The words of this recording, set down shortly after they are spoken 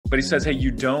But he says, hey,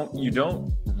 you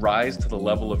don't rise to the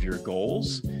level of your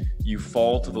goals. You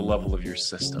fall to the level of your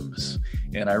systems.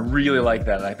 And I really like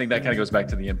that. And I think that kind of goes back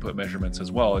to the input measurements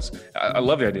as well. I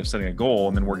love the idea of setting a goal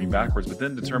and then working backwards, but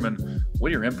then determine what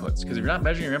are your inputs? Because if you're not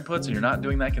measuring your inputs and you're not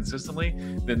doing that consistently,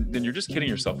 then you're just kidding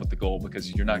yourself with the goal,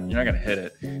 because you're not going to hit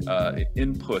it.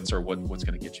 Inputs are what's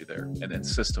going to get you there. And then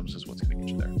systems is what's going to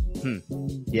get you there.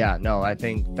 Yeah, no, I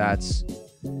think that's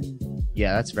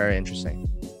very interesting.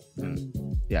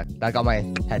 Yeah, that got my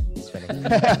head spinning.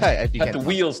 If you got the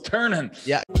wheels turning.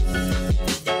 Yeah.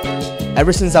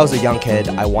 Ever since I was a young kid,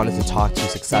 I wanted to talk to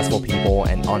successful people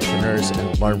and entrepreneurs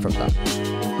and learn from them.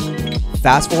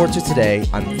 Fast forward to today,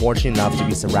 I'm fortunate enough to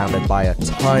be surrounded by a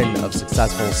ton of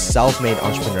successful self-made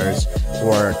entrepreneurs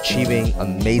who are achieving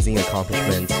amazing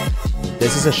accomplishments.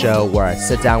 This is a show where I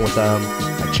sit down with them,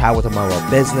 I chat with them about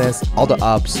business, all the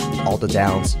ups, all the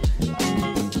downs.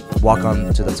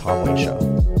 Welcome to the Tom Wang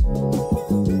Show.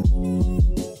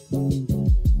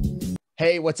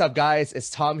 Hey, what's up, guys?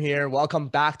 It's Tom here. Welcome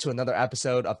back to another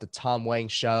episode of the Tom Wang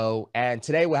Show. And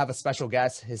today we have a special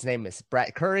guest. His name is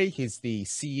Brett Curry. He's the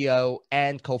CEO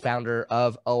and co-founder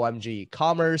of OMG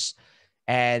Commerce.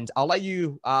 And I'll let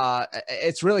you,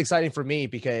 it's really exciting for me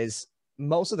because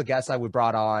most of the guests that we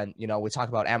brought on, we talk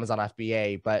about Amazon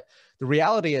FBA, but the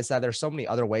reality is that there's so many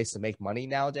other ways to make money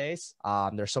nowadays.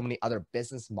 There's so many other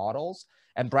business models.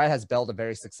 And Brett has built a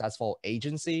very successful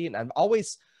agency. And I've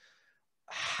always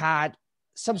had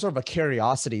some sort of a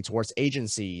curiosity towards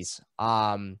agencies.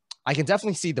 I can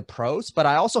definitely see the pros, but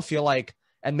I also feel like,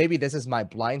 and maybe this is my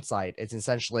blind side, it's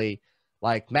essentially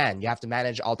like, man, you have to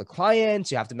manage all the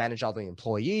clients, you have to manage all the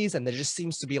employees, and there just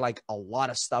seems to be like a lot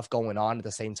of stuff going on at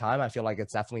the same time. I feel like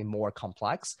it's definitely more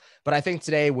complex, but I think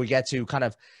today we get to kind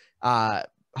of,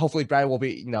 hopefully Brett will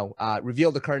be,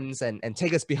 reveal the curtains and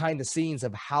take us behind the scenes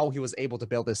of how he was able to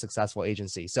build this successful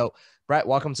agency. So Brett,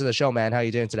 welcome to the show, man. How are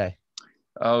you doing today?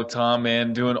 Oh, Tom,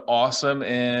 man, doing awesome.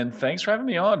 And thanks for having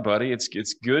me on, buddy. It's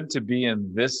good to be in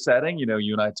this setting. You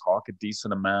and I talk a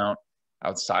decent amount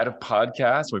outside of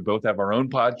podcasts. We both have our own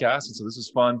podcasts. And so this is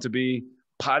fun to be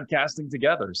podcasting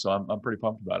together. So I'm pretty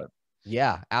pumped about it.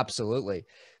 Yeah, absolutely.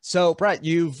 So Brett,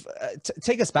 you've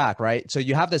take us back, right? So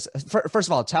you have this, first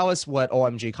of all, tell us what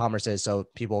OMG Commerce is so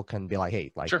people can be like,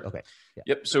 hey, sure. Okay. Yeah.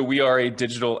 Yep. So we are a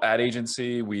digital ad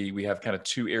agency. We have kind of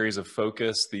two areas of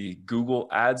focus, the Google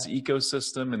Ads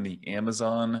ecosystem and the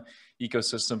Amazon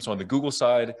ecosystem. So on the Google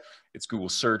side, it's Google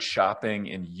search,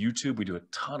 shopping, and YouTube. We do a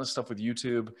ton of stuff with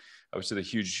YouTube. I was at a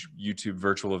huge YouTube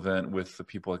virtual event with the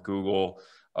people at Google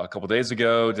a couple of days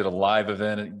ago, did a live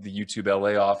event at the YouTube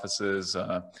LA offices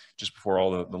just before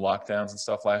all the lockdowns and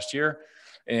stuff last year.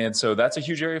 And so that's a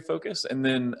huge area of focus. And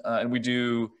then, and we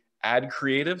do ad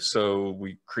creative. So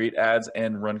we create ads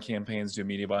and run campaigns, do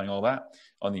media buying, all that.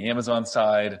 On the Amazon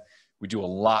side, we do a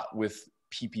lot with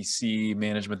PPC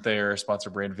management there,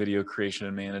 sponsor brand video creation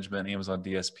and management, Amazon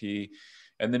DSP.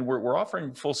 And then we're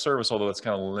offering full service, although it's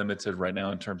kind of limited right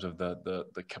now in terms of the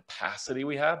capacity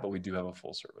we have, but we do have a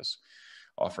full service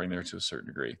offering there to a certain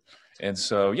degree. And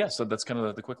so, yeah, so that's kind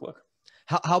of the quick look.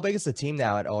 How big is the team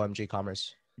now at OMG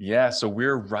Commerce? Yeah, so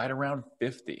we're right around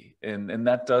 50. And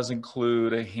that does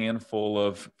include a handful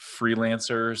of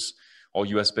freelancers, all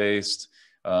US based.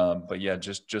 But yeah,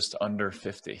 just under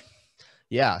 50.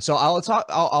 Yeah. So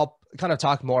I'll kind of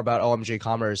talk more about OMG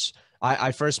Commerce.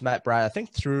 I first met Brad, I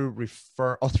think through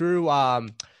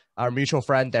our mutual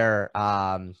friend there.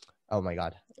 Oh my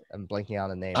God. I'm blanking on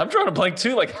the name. I'm trying to blank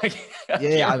too. Like I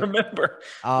can't remember.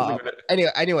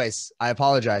 Anyways, I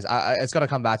apologize. It's gonna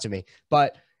come back to me.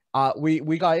 But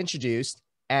we got introduced,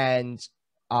 and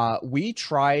we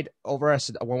tried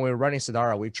when we were running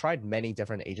Sidara. We tried many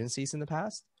different agencies in the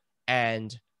past,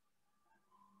 and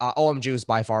OMG was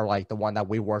by far like the one that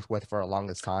we worked with for the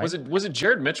longest time. Was it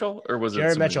Jared Mitchell or was it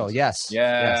Jared Mitchell? Yes.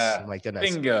 Yeah. Yes. Oh my goodness.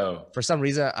 Bingo. For some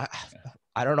reason,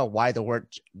 I don't know why the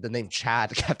name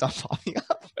Chad kept on popping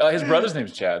up. His brother's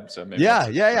name's Chad, so maybe.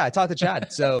 Yeah. I talked to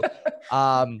Chad. So,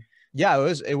 yeah,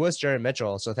 it was Jared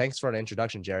Mitchell. So thanks for the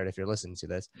introduction, Jared, if you're listening to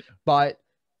this. Yeah. But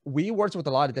we worked with a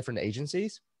lot of different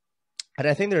agencies, and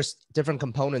I think there's different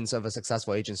components of a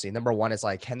successful agency. Number one is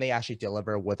like, can they actually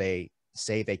deliver what they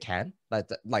say they can,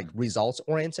 like results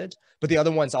oriented? But the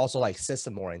other one's also like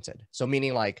system oriented. So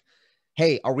meaning like,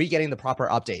 hey, are we getting the proper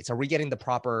updates? Are we getting the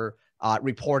proper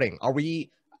reporting?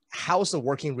 How's the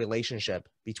working relationship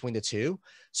between the two?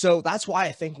 So that's why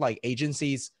I think like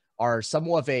agencies are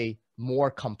somewhat of a more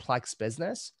complex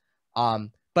business.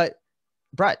 But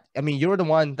Brett, I mean, you're the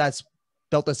one that's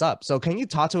built this up. So can you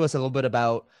talk to us a little bit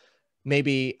about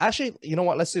maybe actually, you know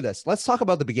what? Let's do this. Let's talk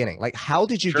about the beginning. Like, how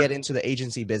did you get Sure. into the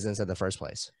agency business in the first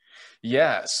place?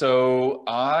 Yeah. So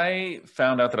I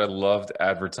found out that I loved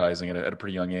advertising at a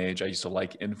pretty young age. I used to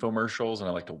like infomercials and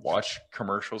I like to watch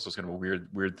commercials. So it's kind of a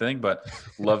weird thing, but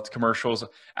loved commercials.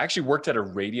 I actually worked at a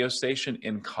radio station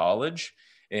in college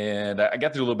and I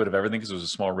got through a little bit of everything because it was a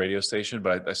small radio station,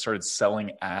 but I started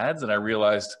selling ads and I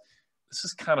realized this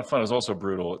is kind of fun. It was also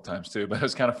brutal at times too, but it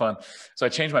was kind of fun. So I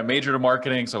changed my major to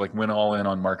marketing. So I like went all in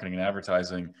on marketing and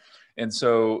advertising. And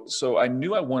so I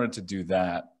knew I wanted to do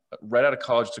that. Right out of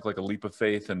college, took like a leap of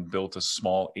faith and built a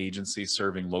small agency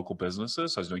serving local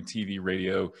businesses. So I was doing TV,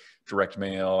 radio, direct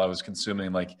mail. I was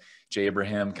consuming like Jay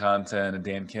Abraham content and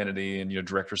Dan Kennedy and,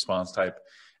 direct response type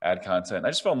ad content. And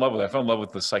I just fell in love with it. I fell in love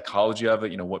with the psychology of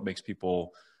it, what makes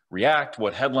people react,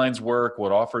 what headlines work,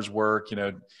 what offers work,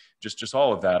 just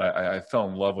all of that. I fell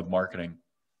in love with marketing.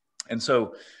 And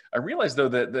so I realized though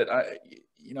that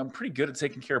I'm pretty good at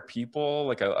taking care of people.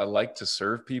 Like I like to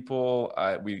serve people.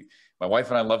 My wife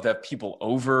and I love to have people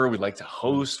over. We like to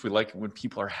host. We like when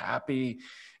people are happy.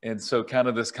 And so kind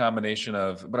of this combination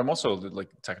but I'm also like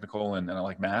technical and I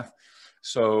like math.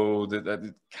 So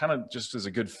that kind of just is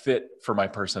a good fit for my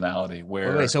personality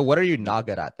Wait, so what are you not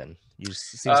good at then?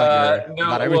 Seems like you're no,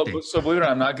 not everything. well, so believe it or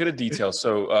not, I'm not good at details.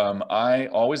 So I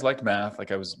always liked math.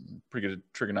 Like I was pretty good at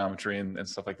trigonometry and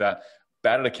stuff like that.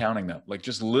 Bad at accounting though. Like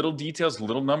just little details,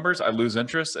 little numbers, I lose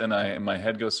interest and my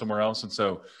head goes somewhere else. And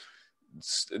so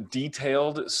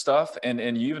detailed stuff. And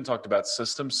you even talked about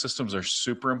systems. Systems are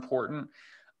super important.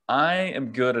 I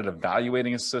am good at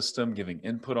evaluating a system, giving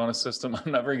input on a system.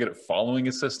 I'm not very good at following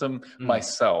a system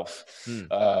myself.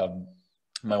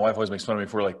 My wife always makes fun of me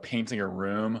for like painting a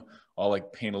room. I'll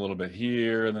like paint a little bit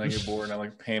here and then I get bored and I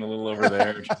like paint a little over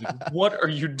there. She's like, what are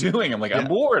you doing? I'm like, I'm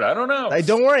bored. I don't know. Like,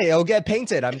 don't worry. It'll get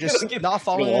painted. I'm just not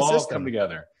following the system. Come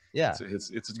together. Yeah.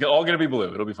 It's all going to be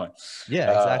blue. It'll be fine.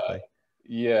 Yeah, exactly.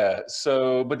 Yeah.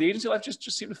 So, but the agency life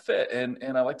just seemed to fit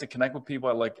and I like to connect with people.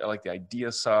 I like the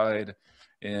idea side.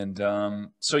 And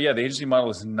so, yeah, the agency model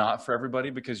is not for everybody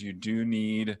because you do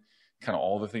need kind of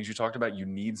all the things you talked about. You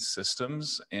need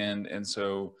systems. And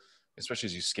so, especially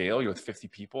as you scale, you're with 50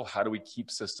 people, how do we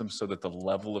keep systems so that the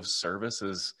level of service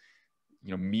is,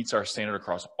 meets our standard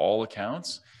across all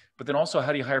accounts? But then also,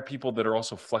 how do you hire people that are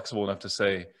also flexible enough to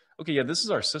say, okay, yeah, this is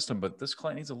our system, but this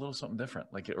client needs a little something different,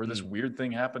 or this weird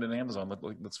thing happened in Amazon.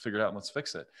 Let's figure it out and let's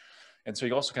fix it. And so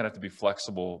you also kind of have to be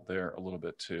flexible there a little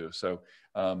bit too. So,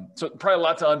 so probably a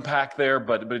lot to unpack there,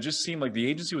 but it just seemed like the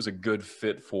agency was a good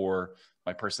fit for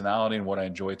my personality and what I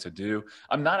enjoy to do.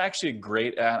 I'm not actually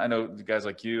great at, I know guys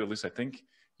like you, at least I think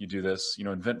you do this,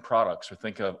 invent products or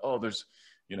think of, there's,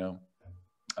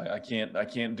 I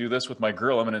can't do this with my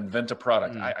girl. I'm going to invent a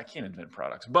product. I can't invent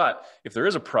products, but if there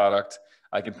is a product,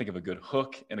 I can think of a good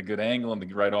hook and a good angle and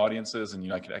the right audiences.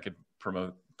 And, I could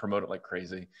promote it like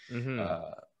crazy.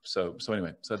 So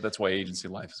anyway, so that's why agency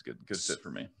life is a good fit for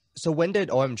me. So when did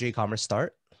OMG Commerce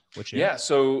start? Which year? Yeah.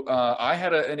 So I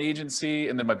had an agency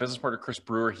and then my business partner, Chris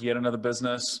Brewer, he had another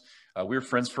business. We were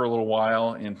friends for a little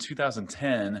while. In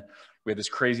 2010, we had this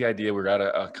crazy idea. We were at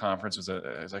a conference.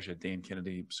 It was actually a Dan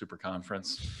Kennedy super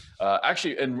conference.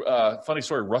 Actually, and funny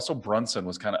story, Russell Brunson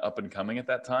was kind of up and coming at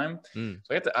that time.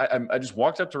 So I just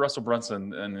walked up to Russell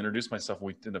Brunson and introduced myself.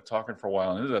 We ended up talking for a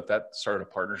while and that started a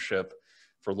partnership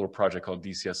for a little project called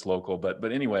DCS Local.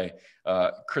 But anyway,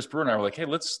 Chris Brewer and I were like, hey,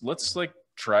 let's like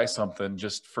try something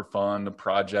just for fun, a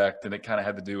project. And it kind of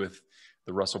had to do with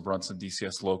the Russell Brunson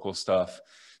DCS Local stuff.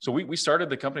 So we started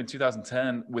the company in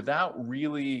 2010 without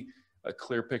really a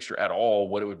clear picture at all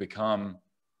what it would become,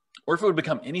 or if it would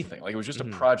become anything. Like it was just a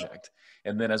project.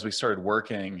 And then as we started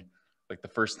working, like the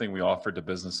first thing we offered to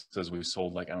businesses, we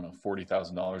sold like, I don't know,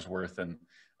 $40,000 worth in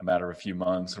a matter of a few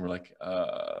months. And we're like,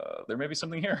 there may be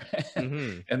something here.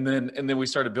 And then we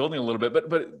started building a little bit,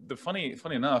 but the funny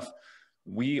enough,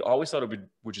 we always thought it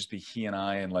would just be he and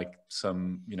I and like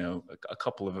some, a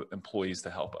couple of employees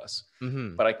to help us.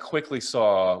 But I quickly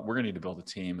saw we're going to need to build a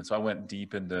team. And so I went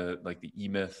deep into like the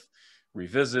E-Myth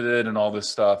Revisited and all this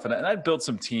stuff. And I built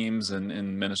some teams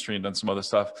in ministry and done some other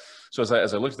stuff. So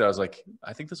as I looked at that, I was like,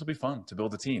 I think this will be fun to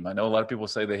build a team. I know a lot of people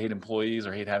say they hate employees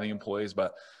or hate having employees,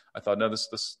 but I thought, no,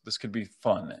 this could be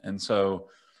fun. And so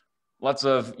lots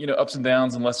of, ups and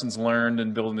downs and lessons learned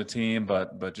in building the team,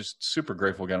 but just super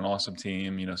grateful. Got an awesome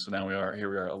team, so now we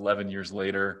are 11 years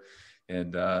later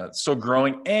and still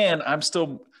growing. And I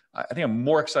think I'm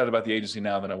more excited about the agency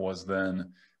now than I was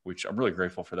then, which I'm really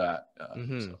grateful for that.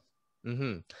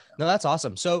 No, that's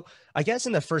awesome. So I guess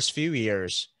in the first few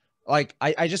years, like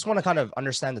I just want to kind of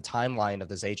understand the timeline of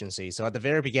this agency. So at the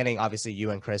very beginning, obviously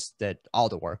you and Chris did all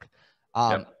the work.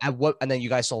 Yep. And then you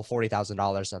guys sold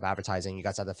 $40,000 of advertising. You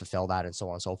guys had to fulfill that and so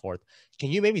on and so forth. Can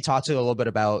you maybe talk to a little bit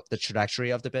about the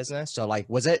trajectory of the business? So like,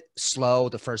 was it slow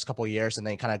the first couple of years and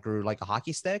then kind of grew like a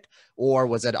hockey stick, or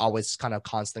was it always kind of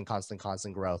constant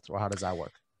growth, or how does that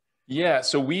work? Yeah.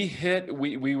 So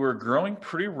we were growing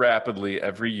pretty rapidly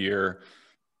every year.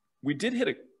 We did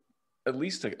hit at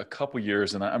least a couple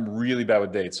years, and I'm really bad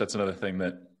with dates. That's another thing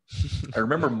that I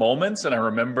remember moments and I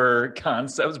remember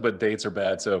concepts, but dates are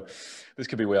bad. So this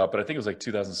could be way out, but I think it was like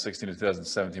 2016 to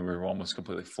 2017. We were almost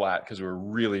completely flat because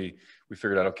we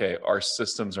figured out, okay, our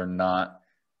systems are not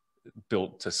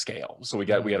built to scale. So we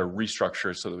had to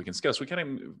restructure so that we can scale. So we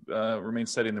kind of remained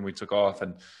steady, and then we took off.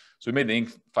 And so we made the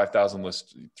Inc. 5,000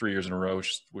 list 3 years in a row,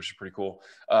 which is pretty cool.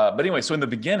 But anyway, so in the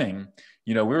beginning,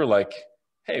 we were like,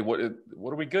 hey, what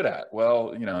are we good at?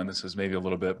 Well, and this is maybe a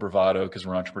little bit bravado because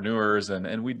we're entrepreneurs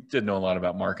and we did know a lot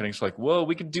about marketing. So like, well,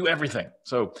 we can do everything.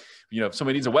 So, if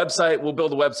somebody needs a website, we'll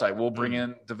build a website. We'll bring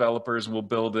in developers and we'll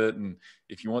build it. And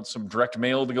if you want some direct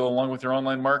mail to go along with your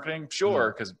online marketing,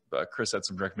 sure. Because Chris had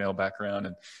some direct mail background.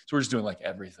 And so we're just doing like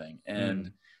everything.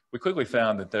 And we quickly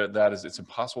found that it's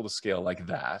impossible to scale like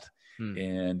that.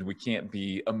 And we can't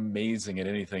be amazing at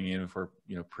anything, even if we're,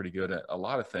 pretty good at a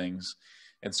lot of things.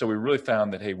 And so we really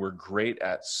found that, hey, we're great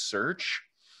at search,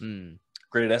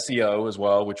 great at SEO as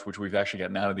well, which we've actually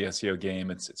gotten out of the SEO game.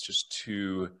 It's just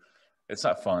it's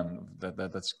not fun.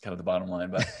 That's kind of the bottom line,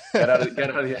 but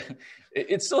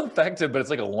it's still effective, but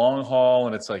it's like a long haul.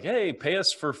 And it's like, hey, pay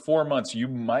us for 4 months. You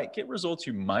might get results,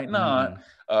 you might not,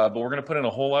 but we're going to put in a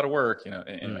whole lot of work,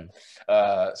 anyway.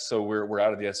 So we're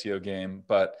out of the SEO game,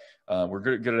 but we're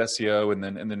good at SEO, and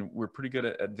then we're pretty good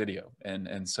at video.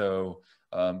 And so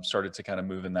started to kind of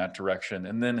move in that direction.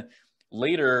 And then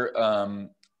later,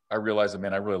 I realized that,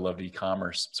 man, I really loved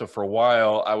e-commerce. So for a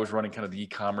while, I was running kind of the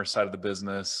e-commerce side of the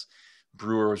business.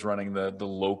 Brewer was running the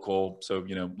local, so,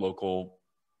 local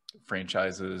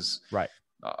franchises, right?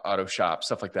 Auto shop,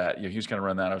 stuff like that. He was kind of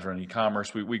running that. I was running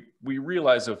e-commerce. We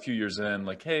realized a few years in,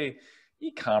 like, hey,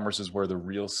 e-commerce is where the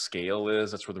real scale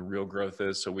is. That's where the real growth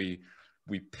is. So we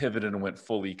pivoted and went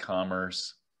full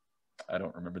e-commerce. I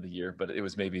don't remember the year, but it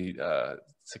was maybe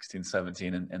 16,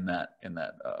 17 in that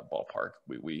ballpark.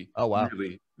 We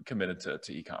really committed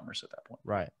to e-commerce at that point.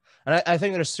 Right. And I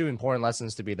think there's two important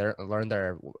lessons to be learned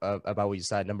there about what you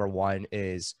said. Number one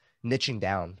is niching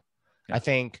down. Yeah. I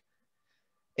think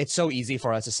it's so easy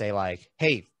for us to say like,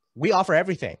 hey, we offer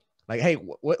everything. Like, hey,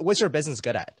 what's your business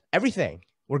good at? Everything.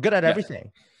 We're good at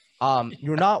everything.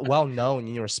 You're not well known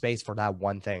in your space for that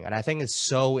one thing. And I think it's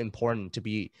so important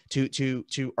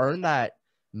to earn that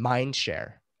mind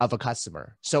share of a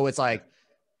customer. So it's like,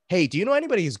 hey, do you know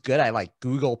anybody who's good at like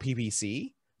Google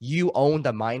PPC? You own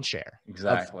the mind share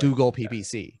of Google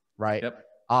PPC, right? Yep.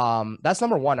 That's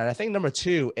number one. And I think number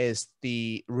two is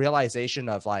the realization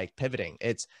of like pivoting.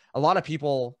 It's a lot of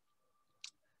people,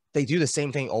 they do the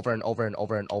same thing over and over and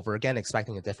over and over again,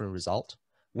 expecting a different result.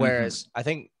 Whereas I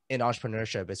think in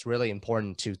entrepreneurship, it's really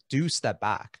important to step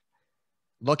back,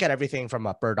 look at everything from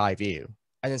a bird eye view,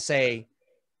 and then say,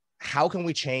 how can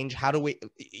we change?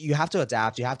 You have to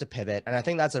adapt, you have to pivot. And I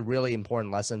think that's a really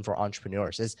important lesson for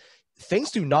entrepreneurs is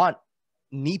things do not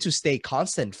need to stay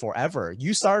constant forever.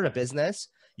 You started a business,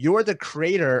 you're the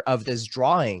creator of this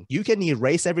drawing. You can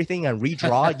erase everything and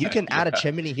redraw. You can add a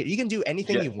chimney here. You can do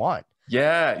anything you want.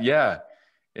 Yeah.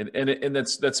 And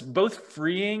that's both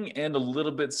freeing and a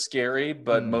little bit scary,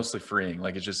 but mostly freeing.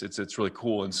 Like it's really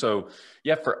cool. And so,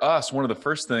 yeah, for us, one of the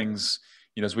first things,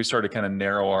 as we started to kind of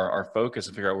narrow our focus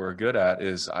and figure out what we're good at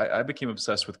is I became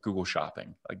obsessed with Google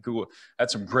Shopping. Like Google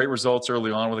had some great results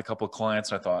early on with a couple of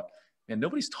clients. And I thought, man,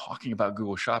 nobody's talking about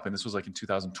Google Shopping. This was like in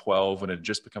 2012 when it had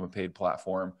just become a paid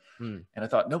platform. And I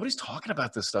thought, nobody's talking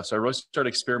about this stuff. So I really started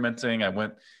experimenting. I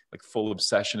went like full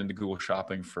obsession into Google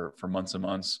Shopping for months and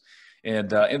months.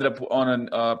 And ended up on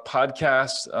a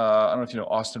podcast. I don't know if you know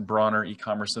Austin Bronner,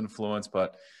 e-commerce influence,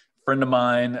 but friend of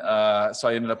mine. So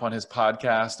I ended up on his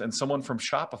podcast, and someone from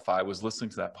Shopify was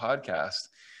listening to that podcast.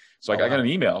 So I got an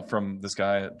email from this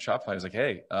guy at Shopify. He's like,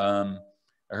 hey, I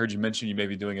heard you mention you may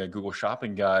be doing a Google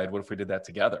Shopping guide. What if we did that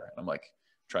together? And I'm like,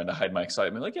 trying to hide my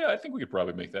excitement. Like, yeah, I think we could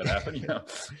probably make that happen,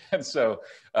 And so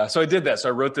I did that. So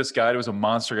I wrote this guide. It was a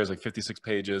monster. It was like 56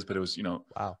 pages, but it was, the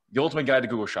ultimate guide to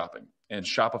Google Shopping, and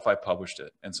Shopify published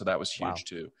it. And so that was huge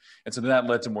too. And so then that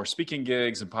led to more speaking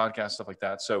gigs and podcasts, stuff like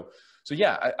that. So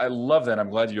yeah, I love that. I'm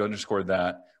glad you underscored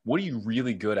that. What are you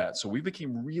really good at? So we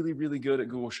became really, really good at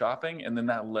Google Shopping. And then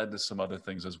that led to some other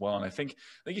things as well. And I think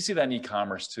you see that in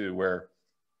e-commerce too, where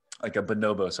like a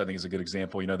Bonobos, I think is a good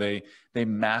example. You know, they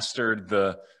mastered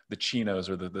the chinos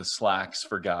or the slacks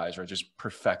for guys, right? Just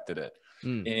perfected it.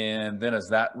 Mm. And then as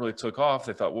that really took off,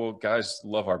 they thought, well, guys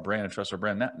love our brand and trust our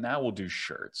brand. Now we'll do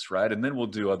shirts, right? And then we'll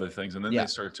do other things. And then they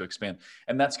started to expand.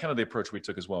 And that's kind of the approach we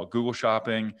took as well. Google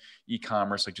Shopping,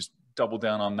 e-commerce, like just double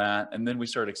down on that. And then we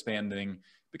started expanding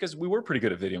because we were pretty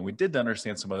good at video and we did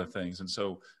understand some other things. And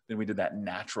so then we did that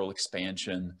natural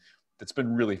expansion that's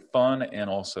been really fun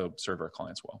and also served our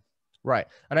clients well. Right.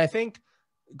 And I think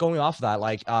going off of that,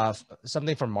 like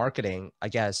something from marketing, I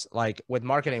guess, like with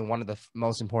marketing, one of the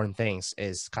most important things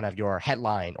is kind of your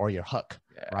headline or your hook,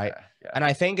 right? Yeah. And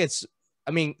I think it's,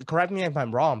 I mean, correct me if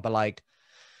I'm wrong, but like,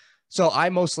 so I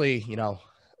mostly, you know,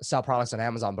 sell products on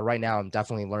Amazon, but right now I'm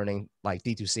definitely learning like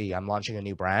D2C. I'm launching a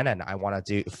new brand and I want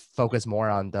to focus more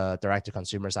on the direct to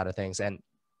consumer side of things. And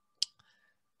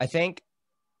I think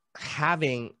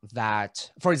having that,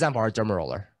 for example, our derma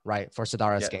roller, right, for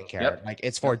Sidara skincare, like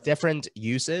it's for different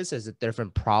uses, is it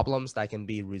different problems that can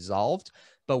be resolved,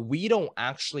 but we don't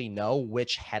actually know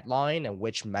which headline and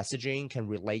which messaging can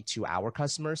relate to our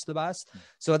customers the best.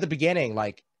 So at the beginning,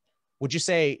 like, would you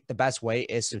say the best way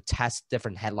is to test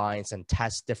different headlines and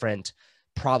test different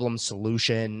problem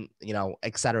solution, you know,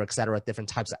 et cetera, different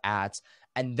types of ads,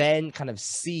 and then kind of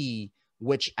see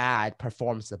which ad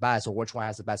performs the best or which one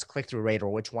has the best click-through rate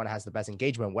or which one has the best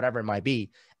engagement, whatever it might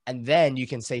be. And then you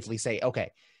can safely say,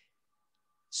 okay,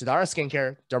 Sidara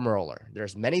skincare, derma roller,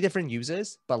 there's many different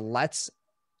uses, but let's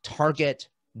target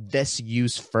this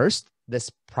use first,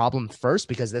 this problem first,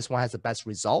 because this one has the best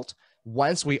result.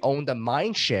 Once we own the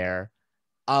mind share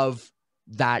of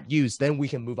that use, then we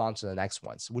can move on to the next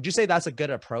ones. Would you say that's a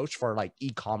good approach for like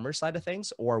e-commerce side of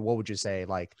things, or what would you say,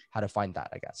 like how to find that,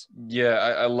 I guess?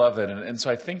 Yeah, I love it. And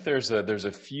so I think there's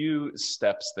a few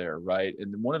steps there, right?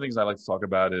 And one of the things I like to talk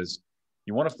about is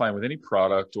you want to find with any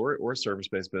product or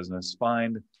service-based business,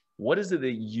 find what is it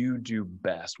that you do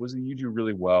best? What is it you do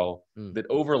really well that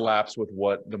overlaps with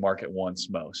what the market wants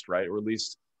most, right? Or at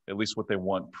least what they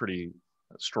want pretty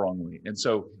strongly. And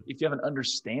so if you have an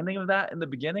understanding of that in the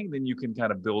beginning, then you can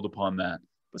kind of build upon that.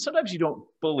 But sometimes you don't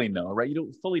fully know, right? You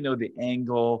don't fully know the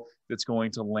angle that's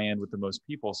going to land with the most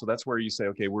people. So that's where you say,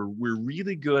 okay, we're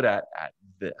really good at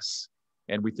this.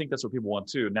 And we think that's what people want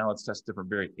too. Now let's test different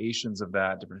variations of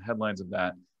that, different headlines of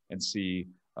that, and see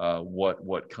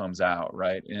what comes out,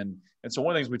 right? And so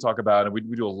one of the things we talk about, and we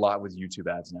do a lot with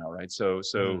YouTube ads now, right? So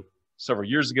several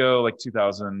years ago, like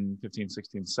 2015,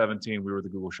 16, 17, we were the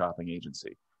Google Shopping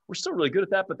agency. We're still really good at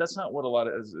that, but that's not what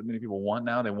as many people want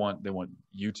now. They want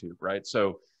YouTube, right?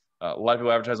 So a lot of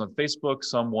people advertise on Facebook.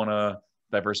 Some want to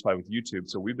diversify with YouTube.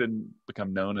 So we've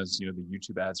become known as, you know, the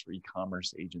YouTube ads for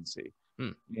e-commerce agency.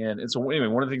 And so anyway,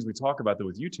 one of the things we talk about though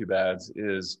with YouTube ads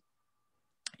is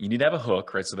you need to have a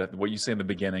hook, right? So that what you say in the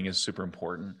beginning is super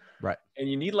important, right? And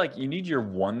you need your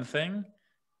one thing,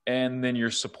 and then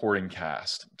your supporting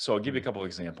cast. So I'll give you a couple of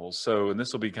examples. So, and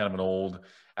this will be kind of an old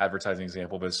advertising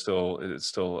example, but it's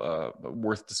still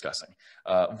worth discussing.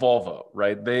 Volvo,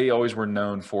 right? They always were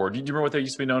known for, do you remember what they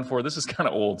used to be known for? This is kind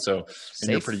of old. So, and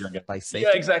you're pretty young. Like safety?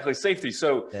 Yeah, exactly. Safety.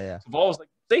 So Volvo's like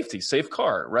safety, safe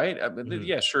car, right? I mean,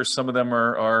 yeah, sure. Some of them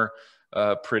are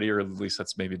pretty, or at least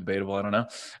that's maybe debatable. I don't know.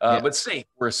 But safe,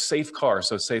 we're a safe car.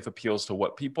 So safe appeals to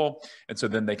what people? And so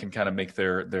then they can kind of make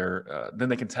then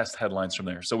they can test headlines from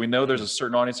there. So we know there's a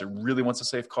certain audience that really wants a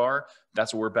safe car.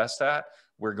 That's what we're best at.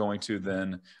 We're going to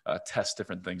then test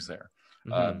different things there.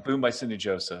 Boom by Cindy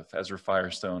Joseph, Ezra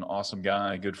Firestone, awesome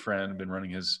guy, good friend, been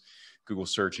running his Google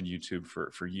search and YouTube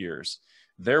for years.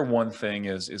 Their one thing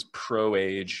is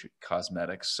pro-age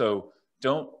cosmetics. So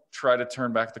don't try to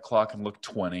turn back the clock and look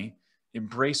 20.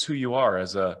 Embrace who you are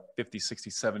as a 50, 60,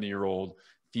 70-year-old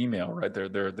female, right?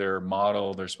 Their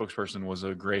model, their spokesperson was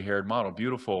a gray-haired model,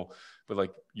 beautiful, but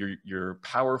like you're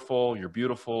powerful, you're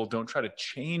beautiful. Don't try to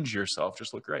change yourself,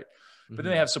 just look great. But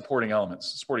then they have supporting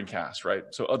elements, supporting cast, right?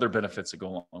 So other benefits that go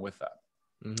along with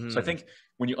that. So I think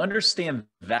when you understand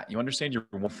that, you understand your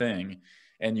one thing,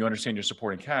 and you understand your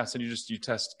supporting cast, and you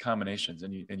test combinations,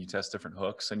 and you test different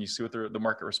hooks, and you see what the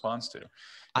market responds to.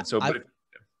 And so, go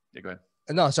ahead.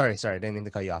 No, sorry. I didn't mean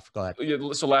to cut you off. Go ahead. Yeah,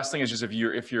 so last thing is just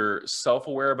if you're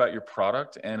self-aware about your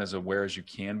product and as aware as you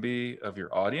can be of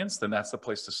your audience, then that's the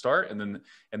place to start, and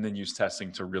then use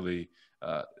testing to really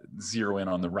zero in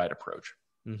on the right approach.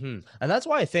 And that's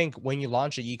why I think when you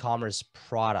launch an e-commerce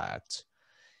product,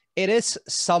 it is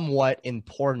somewhat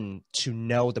important to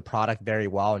know the product very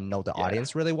well and know the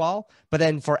audience really well. But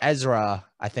then for Ezra,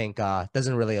 I think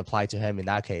doesn't really apply to him in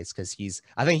that case, because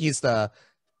I think he's the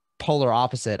polar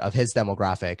opposite of his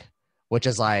demographic, which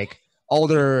is like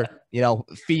older,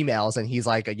 females, and he's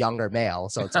like a younger male.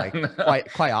 So it's like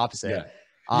quite opposite.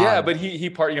 Yeah, but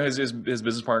his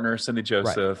business partner, Cindy Right.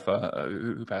 Joseph,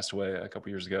 who passed away a couple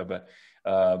years ago, but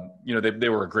they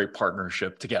were a great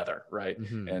partnership together, right?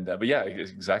 Mhm. And but yeah,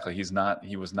 exactly. He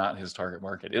was not his target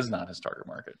market, is not his target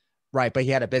market. Right, but he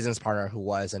had a business partner who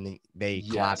was, and they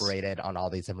Yes. collaborated on all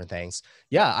these different things.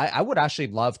 Yeah, I would actually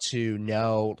love to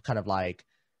know kind of like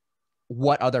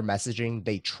what other messaging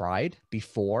they tried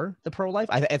before the pro life.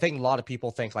 I think a lot of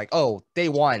people think like, oh, day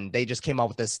one, they just came up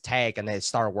with this tag and it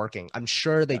started working. I'm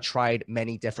sure they Yeah. tried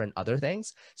many different other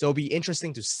things. So it'll be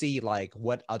interesting to see like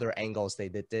what other angles they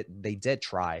did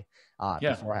try Yeah.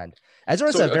 beforehand. Ezra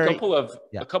is So a very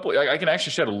yeah. I can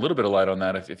actually shed a little bit of light on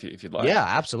that if you'd like. Yeah,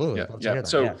 absolutely. Yeah, Love to yeah. hear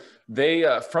that. Yeah. So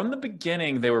they from the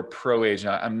beginning they were pro age.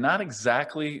 Now, I'm not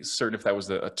exactly certain if that was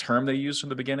a term they used from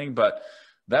the beginning, but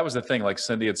that was the thing. Like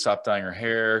Cindy had stopped dyeing her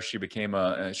hair. She became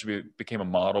became a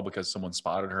model because someone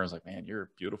spotted her and was like, "Man,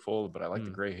 you're beautiful, but I like the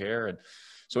gray hair." And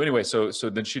so anyway, so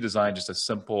then she designed just a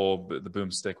simple. The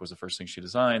boom stick was the first thing she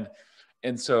designed,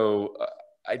 and so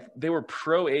they were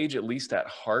pro age at least at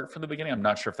heart from the beginning. I'm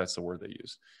not sure if that's the word they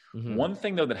use. Mm-hmm. One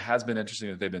thing though that has been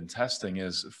interesting that they've been testing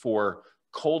is for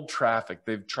cold traffic.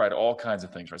 They've tried all kinds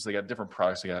of things, right? So they got different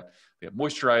products. They have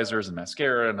moisturizers and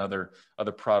mascara and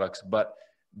other products, but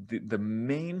the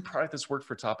main product that's worked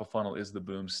for top of funnel is the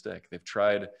boom stick. They've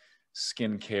tried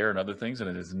skincare and other things, and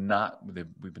it is not.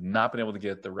 We've not been able to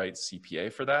get the right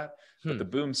CPA for that. But the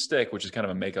boom stick, which is kind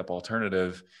of a makeup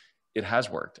alternative, it has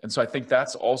worked. And so I think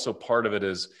that's also part of it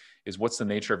is what's the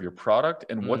nature of your product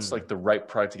and what's like the right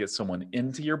product to get someone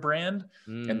into your brand,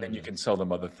 and then you can sell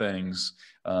them other things.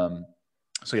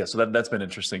 So yeah, so that's been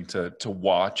interesting to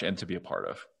watch and to be a part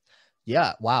of.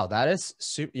 Yeah. Wow. That is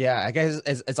super. Yeah. I guess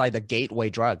it's like the gateway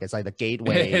drug. It's like the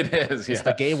gateway. It is. It's Yeah.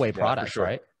 the gateway Yeah, for product, sure.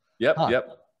 right? Yep. Huh.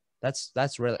 Yep.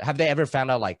 That's really. Have they ever found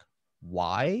out like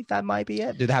why that might be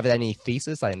it? Do they have any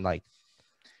thesis and like?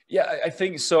 Yeah, I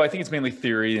think so. I think it's mainly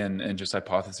theory and just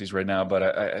hypotheses right now, but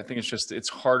I think it's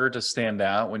harder to stand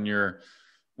out when you're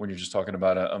just talking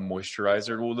about a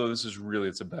moisturizer. Although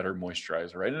it's a better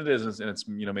moisturizer, right? And it is, and it's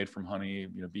made from honey,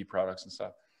 bee products and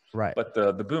stuff. Right. But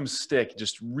the boom stick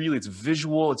just really, it's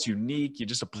visual, it's unique. You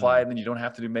just apply it, and then you don't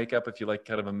have to do makeup if you like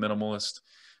kind of a minimalist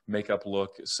makeup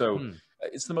look. So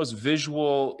it's the most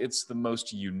visual, it's the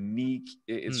most unique.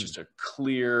 It's just a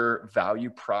clear value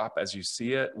prop as you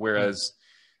see it. Whereas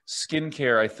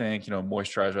skincare, I think,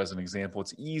 moisturizer as an example,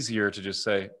 it's easier to just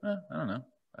say, I don't know,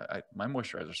 my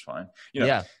moisturizer's fine.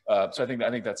 Yeah. So I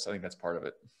think that's part of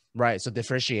it. Right. So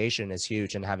differentiation is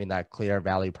huge, and having that clear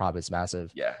value prop is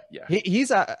massive. Yeah. Yeah. He's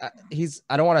I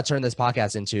don't want to turn this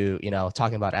podcast into,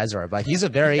 talking about Ezra, but he's a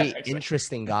very exactly.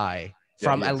 interesting guy.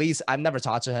 Yeah, At least I've never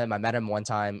talked to him. I met him one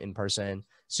time in person,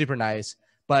 super nice,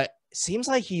 but seems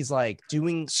like he's like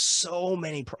doing so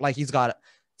many, like he's got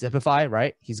Zipify,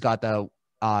 right? He's got the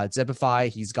Zipify.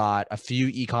 He's got a few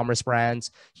e-commerce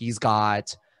brands. He's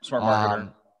got Smart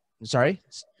Marketer. Sorry,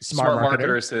 Smart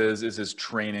Marketer is his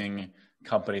training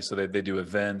company. So they do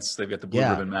events. They've got the Blue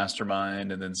Ribbon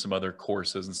Mastermind and then some other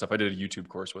courses and stuff. I did a YouTube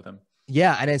course with him.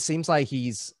 Yeah. And it seems like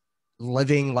he's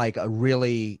living like a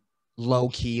really low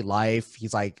key life.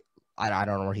 He's like, I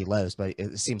don't know where he lives, but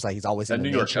it seems like he's always in New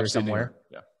York or somewhere.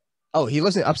 Yeah. Oh, he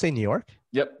lives in upstate New York?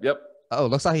 Yep. Oh, it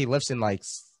looks like he lives in like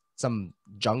some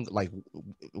jungle, like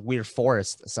weird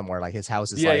forest somewhere. Like his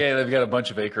house is they've got a bunch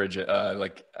of acreage,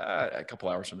 like a couple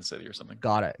hours from the city or something.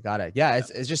 Got it. Yeah,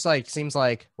 it's just like, seems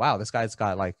like, wow, this guy's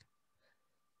got like,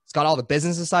 it's got all the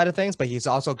business side of things, but he's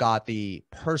also got the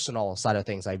personal side of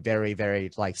things, like very,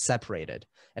 very like separated.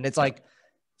 And it's like,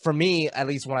 for me, at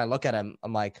least when I look at him,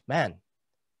 I'm like, man,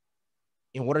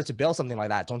 in order to build something like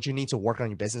that, don't you need to work on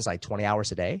your business like 20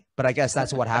 hours a day? But I guess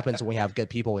that's what happens when we have good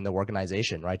people in the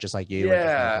organization, right? Just like you.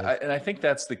 Yeah, and I think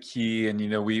that's the key. And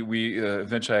we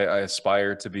eventually I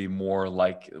aspire to be more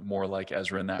like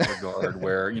Ezra in that regard,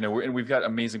 where and we've got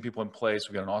amazing people in place.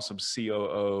 We've got an awesome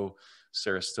COO,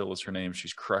 Sarah Still is her name.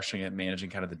 She's crushing it, managing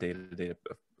kind of the day-to-day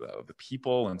of the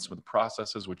people and some of the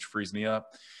processes, which frees me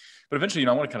up. But eventually,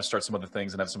 I want to kind of start some other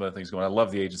things and have some other things going. I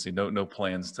love the agency. No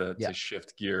plans to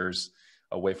shift gears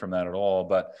away from that at all.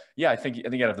 But yeah, I think you got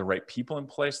to have the right people in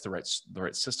place, the right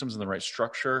systems and the right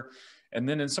structure. And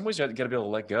then in some ways you got to be able to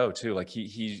let go too. Like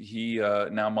he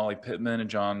now Molly Pittman and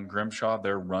John Grimshaw,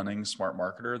 they're running Smart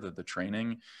Marketer, the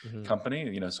training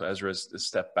company, so Ezra has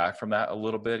stepped back from that a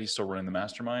little bit. He's still running the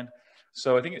mastermind.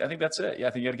 So I think that's it. Yeah.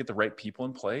 I think you got to get the right people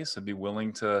in place and be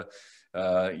willing to,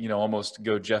 almost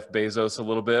go Jeff Bezos a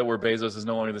little bit, where Bezos is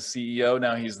no longer the CEO.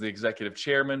 Now he's the executive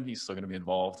chairman. He's still going to be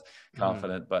involved,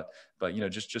 confident, but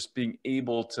just being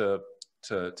able to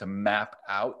map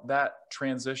out that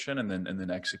transition and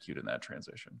then execute in that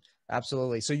transition.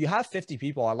 Absolutely. So you have 50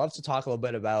 people. I'd love to talk a little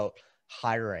bit about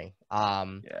hiring.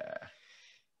 Yeah.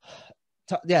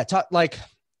 Like,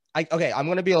 okay, I'm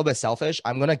gonna be a little bit selfish.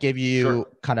 I'm gonna give you Sure.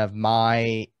 kind of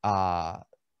my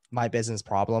my business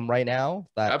problem right now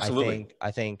that Absolutely.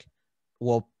 I think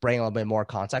will bring a little bit more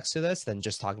context to this than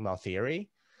just talking about theory.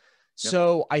 Yep.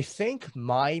 So I think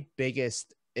my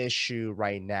biggest issue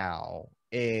right now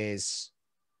is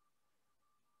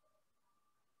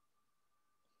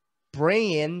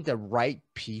bring in the right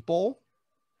people.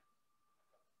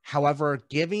 However,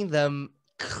 giving them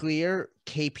clear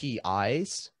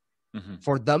KPIs Hmm.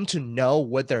 for them to know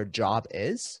what their job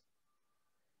is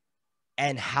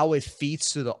and how it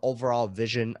feeds to the overall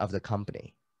vision of the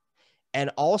company. And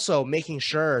also making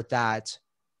sure that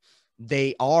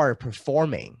they are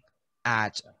performing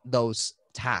at those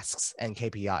tasks and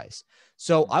KPIs.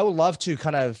 So I would love to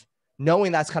kind of,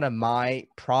 knowing that's kind of my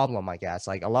problem, I guess,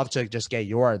 like I love to just get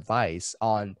your advice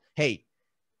on, hey,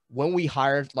 when we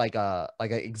hired like an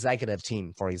executive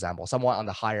team, for example, someone on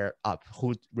the higher up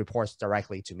who reports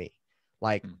directly to me,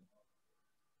 like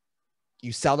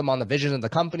you sell them on the vision of the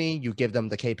company, you give them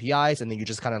the KPIs, and then you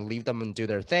just kind of leave them and do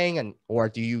their thing. And, or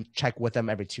do you check with them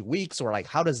every 2 weeks, or like,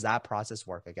 how does that process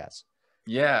work, I guess?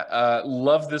 Yeah,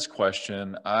 love this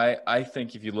question. I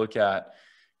think if you look at,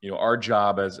 our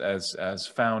job as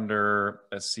founder,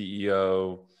 as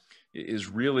CEO, is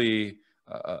really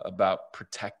about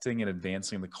protecting and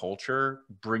advancing the culture,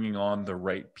 bringing on the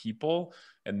right people,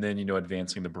 and then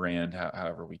advancing the brand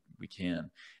however we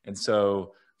can. And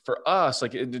so for us,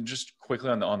 like just quickly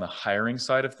on the hiring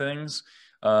side of things,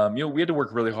 we had to work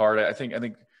really hard. I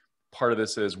think part of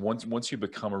this is once you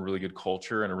become a really good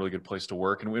culture and a really good place to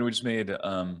work, and we just made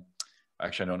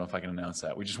actually I don't know if I can announce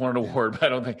that. We just won an award, but I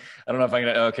don't know if I can.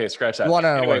 Okay, scratch You that. want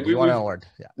an Anyway, award? You want an award?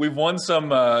 Yeah. we've won some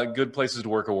good places to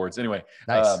work awards. Anyway,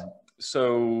 Nice.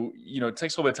 so it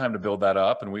takes a little bit of time to build that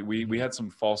up, and we had some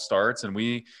false starts, and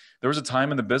there was a time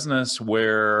in the business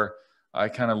where I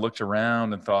kind of looked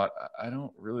around and thought, I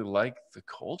don't really like the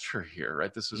culture here,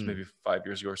 right? This is maybe 5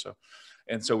 years ago or so.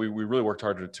 And so we really worked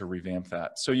hard to revamp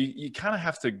that. So you kind of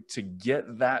have to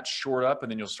get that shored up,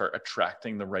 and then you'll start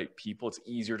attracting the right people. It's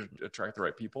easier to attract the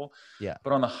right people. Yeah.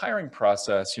 But on the hiring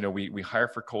process, we hire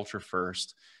for culture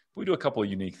first. We do a couple of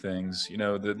unique things.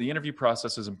 The interview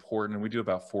process is important, and we do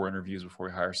about 4 interviews before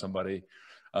we hire somebody.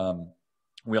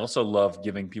 We also love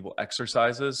giving people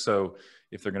exercises. So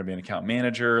if they're going to be an account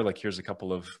manager, like here's a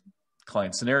couple of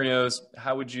client scenarios.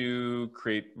 How would you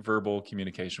create verbal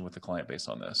communication with the client based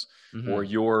on this? Or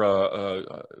you're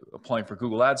applying for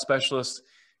Google Ad Specialist.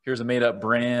 Here's a made up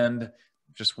brand.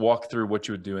 Just walk through what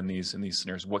you would do in these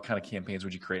scenarios. What kind of campaigns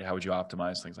would you create? How would you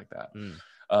optimize things like that?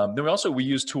 Then we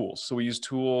use tools. So we use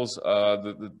tools.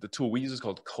 The tool we use is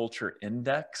called Culture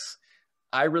Index.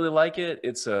 I really like it.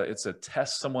 It's a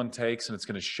test someone takes, and it's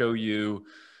going to show you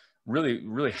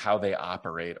really how they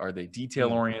operate. Are they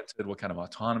detail oriented? What kind of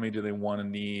autonomy do they want to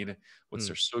need? What's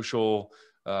their social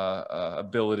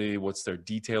ability? What's their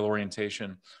detail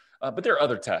orientation? But there are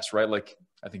other tests, right? Like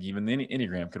I think even the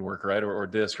Enneagram could work, right? Or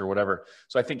DISC or whatever.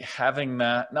 So I think having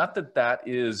that, not that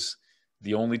is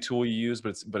the only tool you use,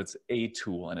 but it's a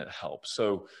tool, and it helps.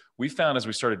 So we found as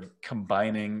we started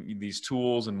combining these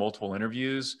tools in multiple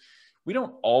interviews, we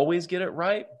don't always get it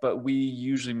right, but we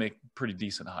usually make pretty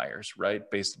decent hires, right?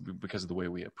 Because of the way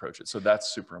we approach it. So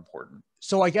that's super important.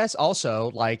 So I guess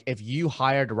also, like, if you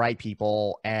hire the right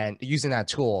people and using that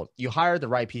tool, you hire the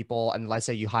right people, and let's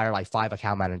say you hire like 5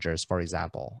 account managers, for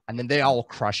example, and then they all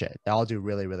crush it. They all do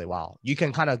really, really well. You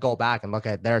can kind of go back and look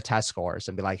at their test scores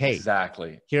and be like, hey,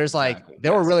 here's like,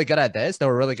 they were really good at this. They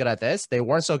were really good at this. They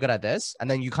weren't so good at this. And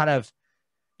then you kind of,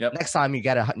 next time you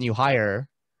get a new hire,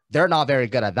 they're not very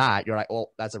good at that. You're like,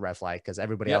 well, that's a red flag because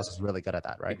everybody else is really good at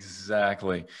that, right?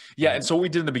 Exactly. Yeah. And so what we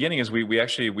did in the beginning is we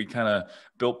kind of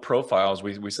built profiles.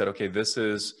 We said, okay, this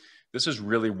is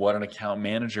really what an account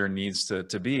manager needs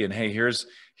to be. And hey, here's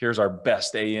our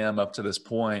best AM up to this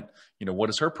point. What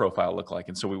does her profile look like?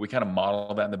 And so we kind of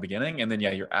model that in the beginning. And then,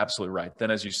 yeah, you're absolutely right.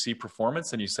 Then as you see performance,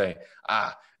 then you say,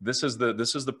 this is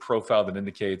the profile that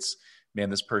indicates, man,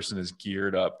 this person is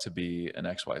geared up to be an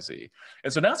XYZ.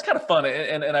 And so now it's kind of fun.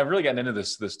 And I've really gotten into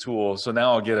this tool. So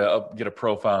now I'll get a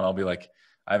profile, and I'll be like,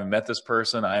 I haven't met this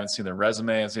person. I haven't seen their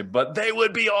resume. But they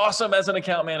would be awesome as an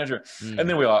account manager. And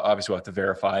then we obviously have to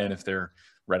verify. And if they're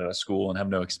right out of school and have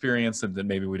no experience, then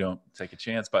maybe we don't take a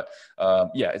chance. But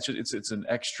yeah, it's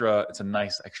a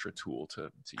nice extra tool to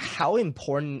use. How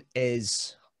important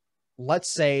is, let's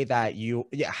say that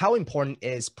how important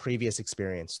is previous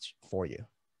experience for you?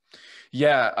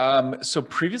 Yeah. So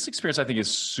previous experience, I think, is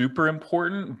super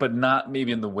important, but not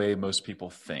maybe in the way most people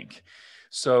think.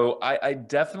 So I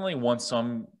definitely want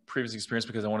some previous experience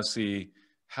because I want to see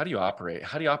how do you operate?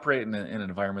 How do you operate in an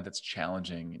environment that's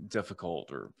challenging,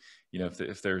 difficult, or,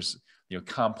 if there's,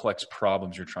 complex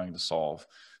problems you're trying to solve?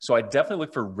 So I definitely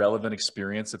look for relevant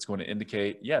experience that's going to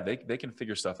indicate, yeah, they can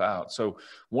figure stuff out. So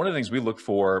one of the things we look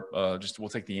for, we'll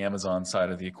take the Amazon side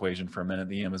of the equation for a minute,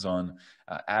 the Amazon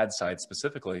ad side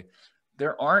specifically.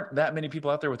 There aren't that many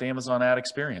people out there with Amazon ad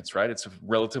experience, right? It's a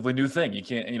relatively new thing. You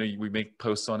can't, we make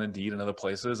posts on Indeed and other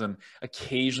places, and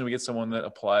occasionally we get someone that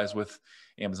applies with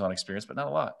Amazon experience, but not a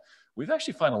lot. We've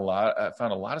actually found a lot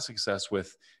of success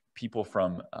with people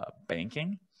from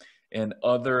banking and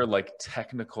other like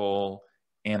technical,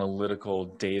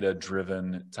 analytical,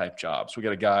 data-driven type jobs. We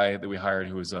got a guy that we hired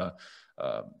who was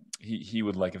he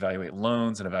would like evaluate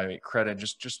loans and evaluate credit,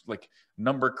 just like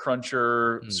number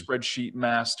cruncher, spreadsheet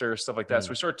master, stuff like that. So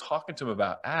we started talking to him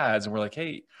about ads, and we're like,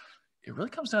 hey, it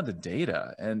really comes down to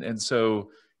data. And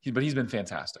so but he's been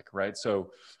fantastic, right? So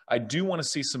I do want to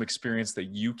see some experience that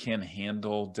you can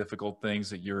handle difficult things,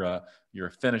 that you're a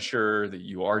finisher, that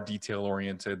you are detail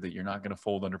oriented, that you're not going to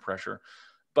fold under pressure.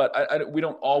 But we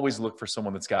don't always look for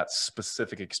someone that's got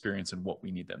specific experience in what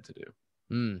we need them to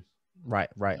do. Right.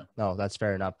 Yeah. No, that's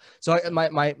fair enough. So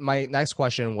my next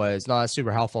question was not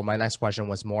super helpful. My next question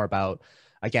was more about,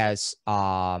 I guess,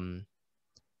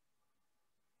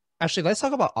 actually, let's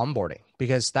talk about onboarding,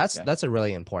 because that's a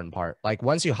really important part. Like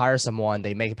once you hire someone,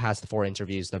 they make it past the 4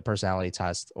 interviews, the personality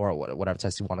test, or whatever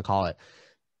test you want to call it.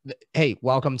 Hey,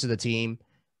 welcome to the team.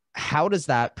 How does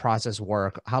that process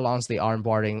work? How long is the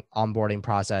onboarding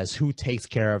process? Who takes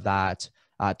care of that?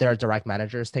 Their direct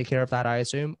managers take care of that, I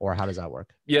assume, or how does that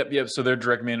work? Yep. So their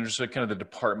direct managers, so kind of the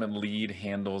department lead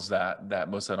handles that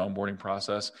most of that onboarding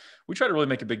process. We try to really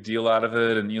make a big deal out of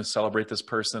it, and celebrate this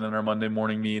person in our Monday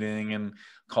morning meeting, and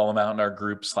call them out in our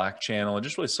group Slack channel, and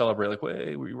just really celebrate, like,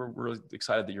 hey, we're really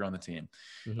excited that you're on the team.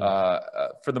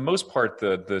 For the most part,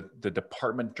 the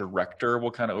department director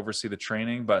will kind of oversee the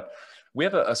training, but we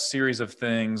have a series of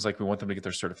things, like we want them to get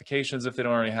their certifications if they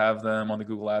don't already have them on the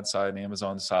Google Ad side and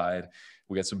Amazon side.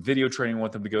 We got some video training we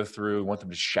want them to go through. We want them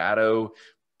to shadow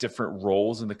different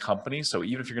roles in the company. So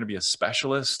even if you're going to be a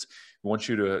specialist, we want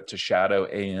you to shadow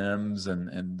AMs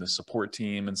and the support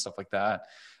team and stuff like that.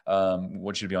 We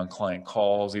want you to be on client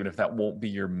calls, even if that won't be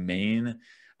your main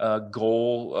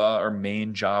goal or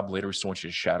main job later. We still want you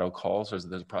to shadow calls. There's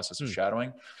a process of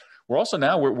shadowing. We're also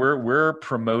now we're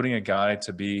promoting a guy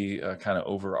to be kind of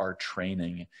over our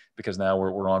training, because now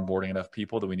we're onboarding enough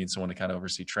people that we need someone to kind of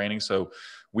oversee training. So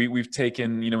we've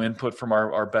taken input from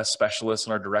our best specialists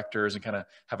and our directors, and kind of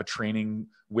have a training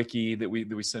wiki that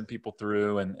we send people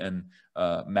through. And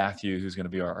Matthew, who's going to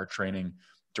be our training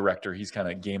director, he's kind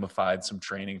of gamified some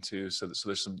training too. So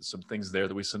there's some things there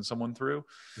that we send someone through.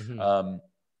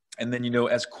 And then,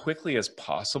 as quickly as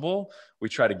possible, we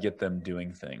try to get them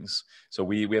doing things. So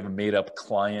we have a made up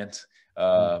client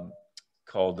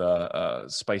called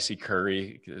Spicy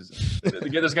Curry. There's a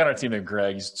guy on our team named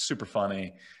Greg. He's super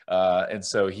funny. And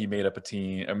so he made up a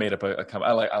team, or made up a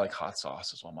company. I like hot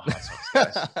sauce as well. I'm a hot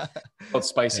sauce guy. Called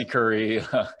Spicy Curry.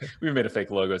 We made a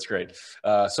fake logo. It's great.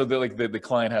 So the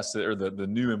client has to, or the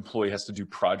new employee has to do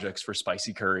projects for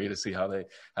Spicy Curry to see how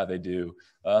they do.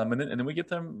 And then we get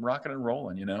them rocking and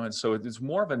rolling, and so it's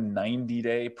more of a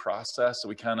 90-day process. So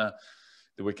we kind of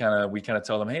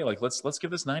tell them, hey, like, let's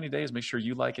give this 90 days, make sure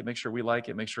you like it, make sure we like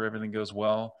it, make sure everything goes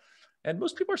well. And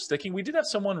most people are sticking. We did have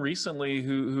someone recently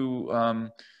who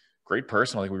great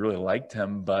person. Like, we really liked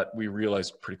him, but we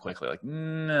realized pretty quickly, like,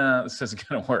 nah, this isn't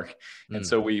going to work. And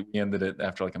so we ended it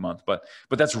after like a month, but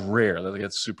that's rare.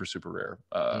 That's super, super rare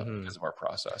because of our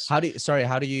process. How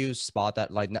do you spot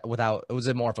that? Like, was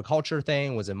it more of a culture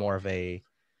thing? Was it more of a,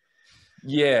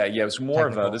 Yeah. It was more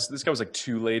technical. Of this guy was like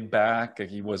too laid back. Like,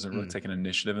 he wasn't really taking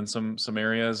initiative in some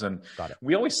areas. And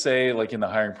we always say, like, in the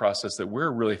hiring process, that we're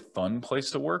a really fun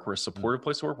place to work. We're a supportive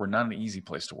place to work. We're not an easy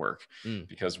place to work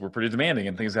because we're pretty demanding,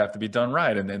 and things have to be done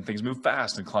right. And then things move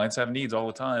fast, and clients have needs all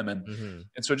the time. And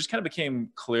so it just kind of became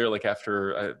clear, like,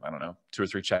 after, I don't know, 2 or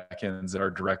 3 check-ins that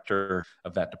our director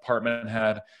of that department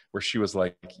had, where she was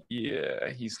like, yeah,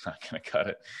 he's not going to cut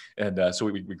it. And so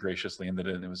we graciously ended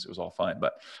it, and it was all fine.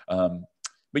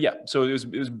 But yeah, so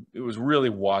it was really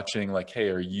watching, like, hey,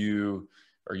 are you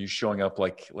showing up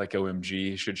like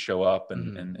OMG should show up,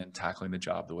 and tackling the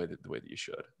job the way that you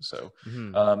should. So,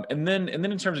 and then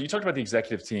in terms of, you talked about the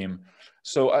executive team.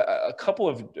 So a couple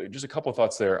of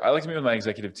thoughts there. I like to meet with my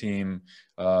executive team.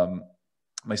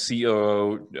 My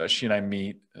COO, she and I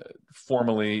meet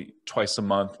formally twice a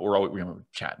month, or we're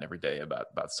chatting every day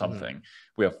about something.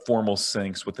 We have formal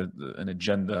syncs with an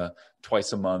agenda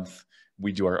twice a month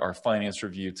we do our finance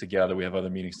review together. We have other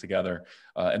meetings together.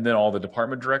 And then all the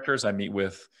department directors I meet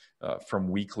with from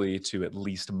weekly to at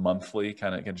least monthly,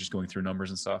 kind of just going through numbers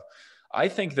and stuff. I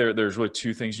think there's really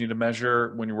two things you need to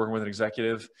measure when you're working with an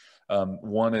executive.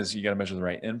 One is you got to measure the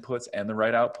right inputs and the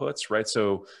right outputs, right?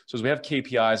 So as we have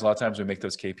KPIs, a lot of times we make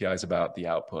those KPIs about the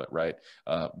output, right?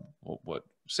 What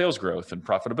sales growth and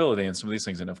profitability and some of these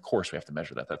things. And of course we have to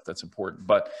measure that. That's important,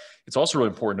 but it's also really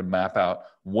important to map out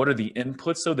what are the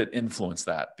inputs though that influence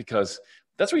that, because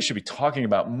that's what you should be talking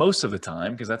about most of the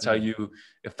time, because that's how you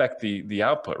affect the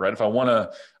output, right? If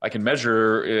I can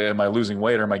measure, am I losing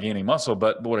weight or am I gaining muscle?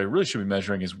 But what I really should be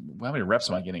measuring is how many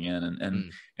reps am I getting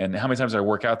in, and how many times did I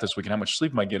work out this week, and how much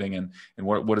sleep am I getting, and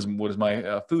what is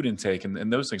my food intake,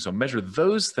 and those things. So measure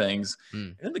those things,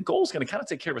 and then the goal is going to kind of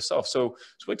take care of itself. So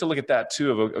we have to look at that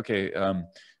too. Of okay,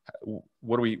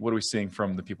 what are we seeing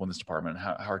from the people in this department?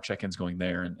 How are check-ins going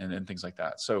there, and things like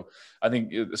that. So I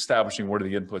think establishing what are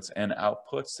the inputs and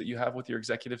outputs that you have with your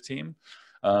executive team,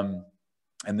 and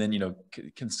then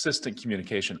consistent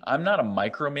communication. I'm not a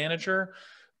micromanager,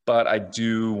 but I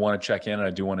do want to check in and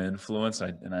I do want to influence,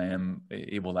 and I am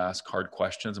able to ask hard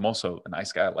questions. I'm also a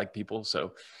nice guy. I like people,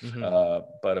 so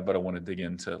but I want to dig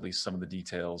into at least some of the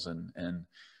details and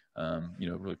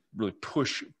really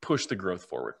push the growth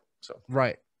forward. So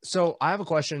right. So I have a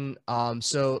question.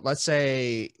 So let's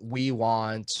say we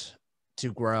want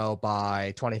to grow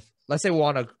by 20. Let's say we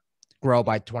want to grow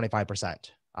by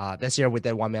 25%. This year we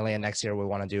did 1 million. Next year we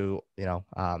want to do,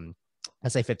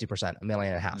 let's say 50%, 1.5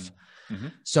 million.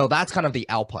 So that's kind of the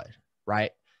output,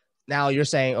 right? Now you're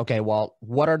saying, okay, well,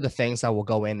 what are the things that will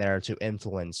go in there to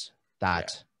influence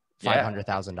that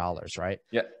 $500,000, right?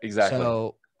 Yeah, exactly.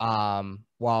 So,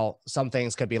 well, some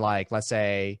things could be like, let's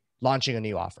say launching a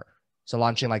new offer. So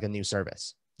launching like a new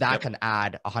service that can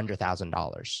add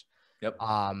 $100,000. Yep.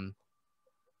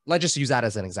 Let's just use that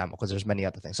as an example because there's many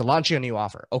other things. So launching a new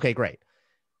offer. Okay, great.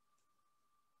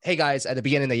 Hey guys, at the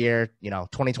beginning of the year,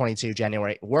 2022,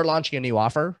 January, we're launching a new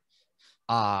offer,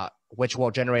 which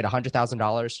will generate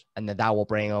 $100,000. And then that will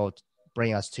bring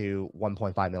us to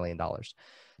 $1.5 million.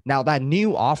 Now that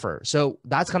new offer. So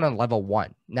that's kind of level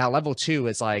one. Now, level two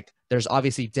is like, there's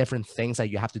obviously different things that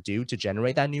you have to do to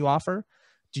generate that new offer.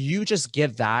 Do you just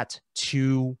give that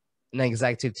to an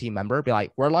executive team member? Be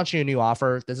like, we're launching a new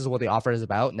offer. This is what the offer is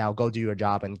about. Now go do your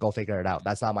job and go figure it out.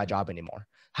 That's not my job anymore.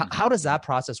 How does that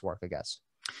process work, I guess?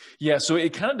 Yeah, so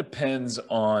it kind of depends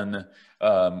on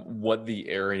what the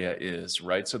area is,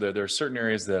 right? So there are certain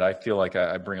areas that I feel like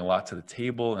I bring a lot to the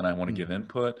table and I want to give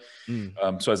input.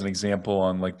 So as an example,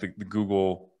 on like the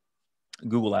Google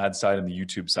ad side and the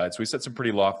YouTube side. So we set some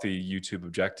pretty lofty YouTube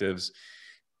objectives,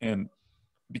 and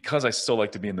because I still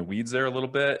like to be in the weeds there a little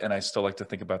bit, and I still like to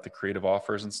think about the creative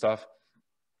offers and stuff,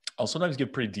 I'll sometimes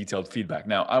give pretty detailed feedback.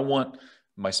 Now, I want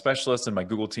my specialists and my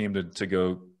Google team to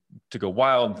go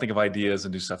wild and think of ideas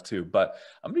and do stuff too, but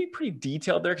I'm gonna be pretty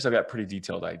detailed there because I've got pretty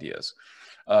detailed ideas.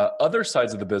 Other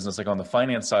sides of the business, like on the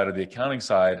finance side or the accounting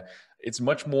side, it's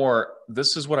much more,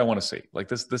 this is what I want to see. Like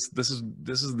this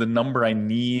is the number I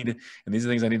need, and these are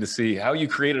the things I need to see. How you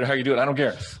create it, how you do it, I don't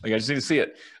care. Like I just need to see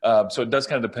it. So it does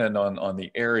kind of depend on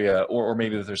the area, or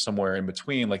maybe that there's somewhere in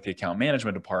between, like the account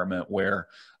management department, where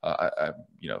I'm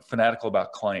fanatical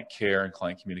about client care and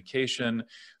client communication.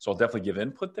 So I'll definitely give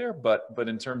input there. But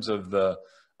in terms of the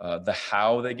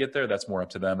how they get there, that's more up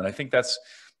to them. And I think that's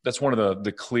one of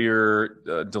the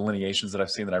clear delineations that I've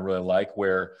seen that I really like,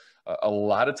 where a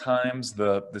lot of times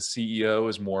the CEO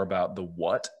is more about the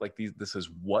what, like this is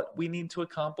what we need to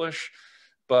accomplish.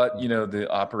 But, the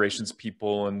operations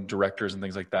people and directors and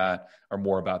things like that are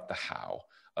more about the how.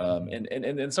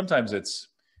 And sometimes it's,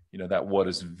 that what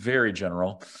is very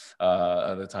general.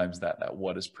 Other times that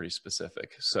what is pretty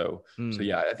specific. So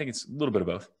yeah, I think it's a little bit of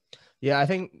both. Yeah, I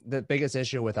think the biggest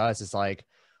issue with us is like,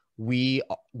 we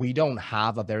don't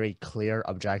have a very clear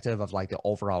objective of like the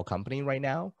overall company right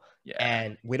now. Yeah.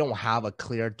 And we don't have a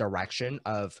clear direction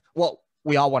of, well,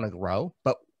 we all want to grow,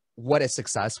 but what is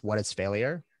success? What is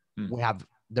failure?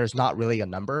 There's not really a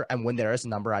number. And when there is a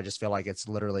number, I just feel like it's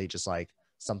literally just like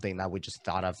something that we just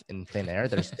thought of in thin air.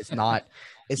 It's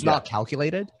not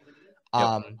calculated.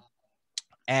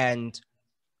 And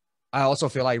I also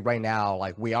feel like right now,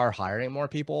 like we are hiring more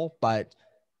people, but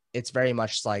it's very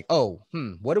much like,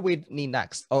 what do we need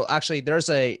next? Oh, actually, there's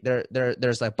a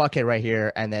bucket right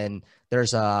here, and then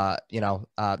there's a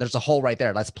hole right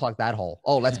there. Let's plug that hole.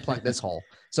 Oh, let's plug this hole.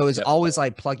 So it's always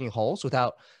like plugging holes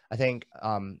without, I think,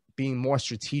 being more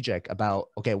strategic about,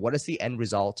 okay, what is the end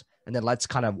result, and then let's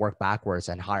kind of work backwards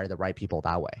and hire the right people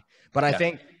that way. But I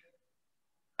think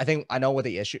I know what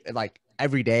the issue. Like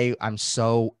every day, I'm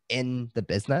so in the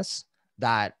business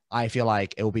that I feel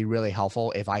like it will be really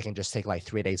helpful if I can just take like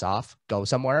 3 days off, go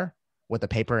somewhere with a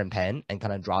paper and pen and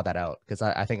kind of draw that out. Because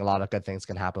I think a lot of good things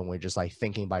can happen when you're just like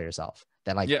thinking by yourself.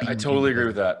 Then like Yeah, I totally agree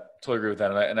with that. Totally agree with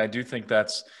that. And I do think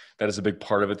that is a big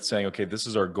part of it, saying, okay, this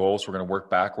is our goal. So we're going to work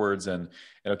backwards and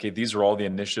okay, these are all the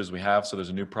initiatives we have. So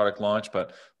there's a new product launch,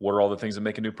 but what are all the things that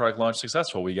make a new product launch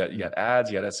successful? You got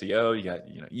ads, you got SEO, you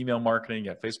got, email marketing,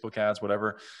 you got Facebook ads,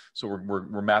 whatever. So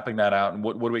we're mapping that out. And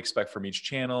what do we expect from each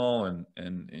channel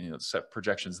and set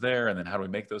projections there. And then how do we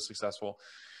make those successful?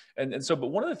 And so, but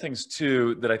one of the things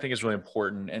too, that I think is really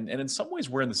important, and in some ways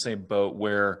we're in the same boat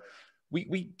where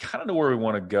we kind of know where we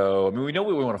want to go. I mean, we know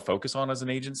what we want to focus on as an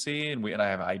agency, and I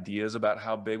have ideas about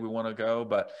how big we want to go.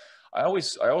 But I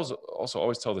also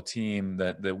always tell the team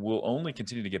that we'll only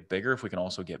continue to get bigger if we can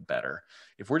also get better.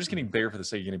 If we're just getting bigger for the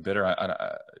sake of getting bigger,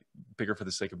 bigger for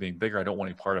the sake of being bigger, I don't want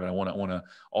any part of it. I want to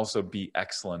also be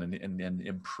excellent and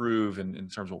improve in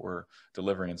terms of what we're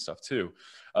delivering and stuff too.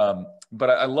 But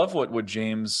I love what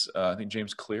James, I think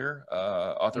James Clear,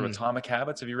 author of Atomic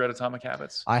Habits. Have you read Atomic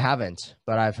Habits? I haven't,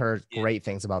 but I've heard great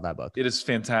things about that book. It is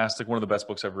fantastic. One of the best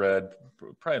books I've read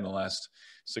probably in the last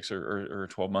 6 or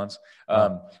 12 months.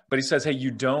 But he says, hey,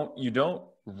 you don't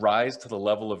rise to the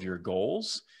level of your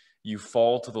goals. You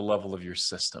fall to the level of your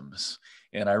systems.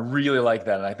 And I really like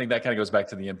that. And I think that kind of goes back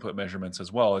to the input measurements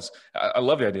as well. I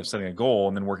love the idea of setting a goal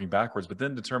and then working backwards, but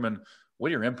then determine what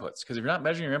are your inputs? Because if you're not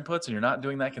measuring your inputs and you're not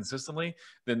doing that consistently,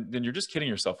 then you're just kidding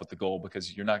yourself with the goal,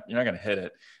 because you're not going to hit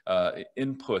it.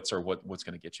 Inputs are what's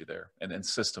going to get you there. And then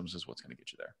systems is what's going to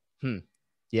get you there.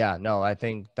 Yeah, no, I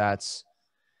think that's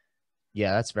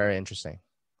very interesting.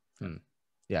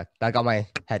 Yeah, that got my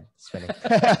head spinning.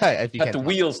 If you got the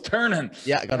wheels turning.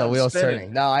 Yeah, got the wheels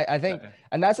turning. No, I think,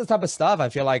 and that's the type of stuff I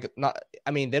feel like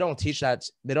they don't teach that.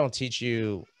 They don't teach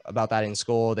you about that in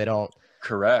school. They don't.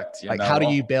 Correct. Yeah, like, how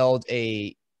do you build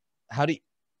I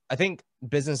think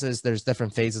businesses, there's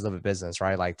different phases of a business,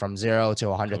 right? Like from 0 to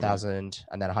 100,000,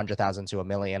 and then 100,000 to 1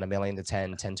 million, 1 million to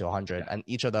 10 to 100. Yeah. And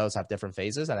each of those have different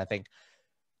phases. And I think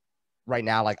right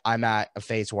now, like I'm at a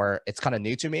phase where it's kind of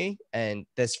new to me, and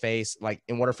this phase, like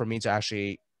in order for me to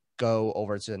actually go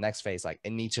over to the next phase, like I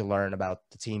need to learn about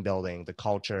the team building, the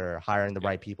culture, hiring the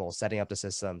right people, setting up the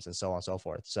systems, and so on and so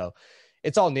forth. So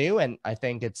it's all new, and I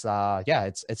think it's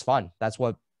it's fun. That's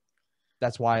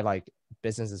why like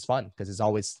business is fun, because it's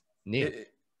always new.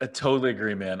 I totally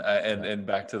agree, man. And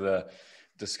back to the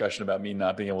discussion about me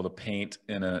not being able to paint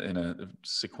in a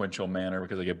sequential manner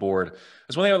because I get bored.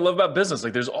 That's one thing I love about business.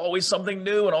 Like there's always something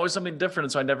new and always something different.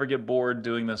 And so I never get bored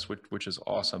doing this, which is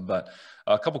awesome. But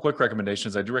a couple quick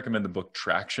recommendations. I do recommend the book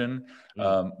Traction.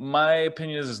 My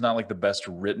opinion is it's not like the best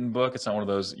written book. It's not one of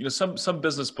those, some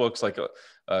business books like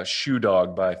a Shoe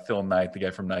Dog by Phil Knight, the guy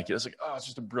from Nike. It's like, oh, it's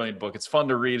just a brilliant book. It's fun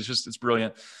to read. It's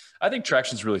brilliant. I think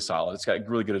Traction's really solid. It's got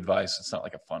really good advice. It's not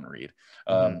like a fun read.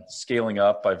 Scaling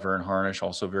Up by Vern Harnish,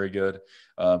 also very good.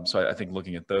 So I think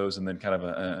looking at those, and then kind of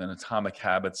an Atomic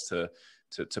Habits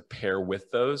to pair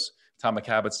with those. Atomic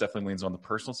Habits definitely leans on the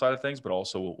personal side of things, but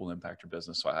also will impact your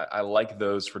business. So I like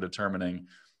those for determining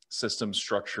system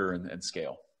structure and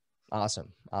scale.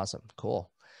 Awesome.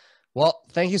 Cool. Well,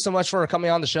 thank you so much for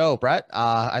coming on the show, Brett.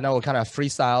 I know we kind of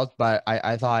freestyled, but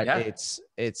I thought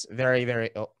it's very,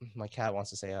 very. Oh, my cat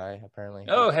wants to say hi. Apparently.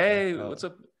 Oh, hey, what's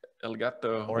up, El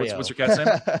Gato? What's your cat's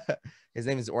name? His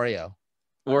name is Oreo.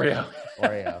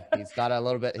 Oreo. He's got a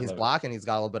little bit. He's black and he's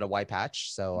got a little bit of white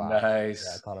patch. So nice.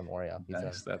 Yeah, I called him Oreo.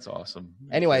 Nice. That's awesome.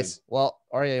 Anyways, well,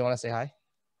 Oreo, you want to say hi?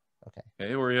 Okay.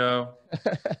 Hey, Oreo.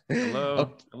 Hello.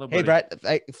 Okay. Hello, buddy. Hey,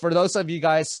 Brett. For those of you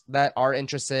guys that are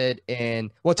interested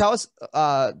in, well, tell us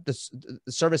the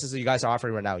services that you guys are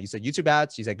offering right now. You said YouTube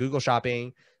ads. You said Google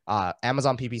Shopping,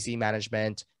 Amazon PPC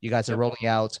management. You guys are rolling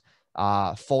out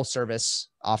full service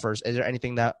offers. Is there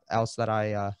anything else that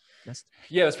I missed?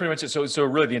 Yeah, that's pretty much it. So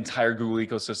really the entire Google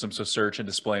ecosystem, so search and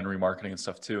display and remarketing and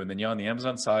stuff too. And then on the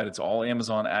Amazon side, it's all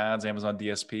Amazon ads, Amazon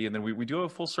DSP. And then we do have a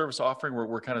full service offering where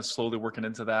we're kind of slowly working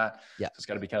into that. Yeah. So it's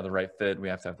got to be kind of the right fit. We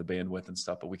have to have the bandwidth and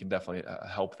stuff, but we can definitely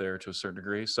help there to a certain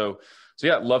degree. So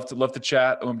yeah, love to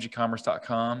chat,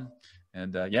 omgcommerce.com.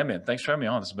 And yeah, man, thanks for having me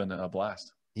on. This has been a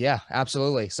blast. Yeah,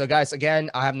 absolutely. So guys,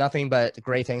 again, I have nothing but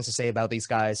great things to say about these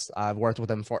guys. I've worked with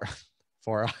them for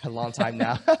a long time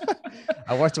now.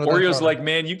 I worked with Oreo's like,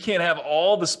 man, you can't have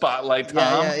all the spotlight,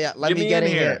 Tom. Yeah. Let me get in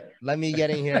here. Let me get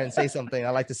in here and say something. I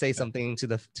like to say something to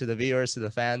the viewers, to the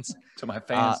fans, to my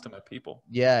fans, to my people.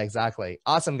 Yeah, exactly.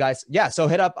 Awesome, guys. Yeah, so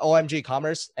hit up OMG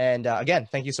Commerce, and again,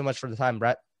 thank you so much for the time,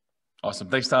 Brett. Awesome.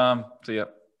 Thanks, Tom. See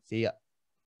ya.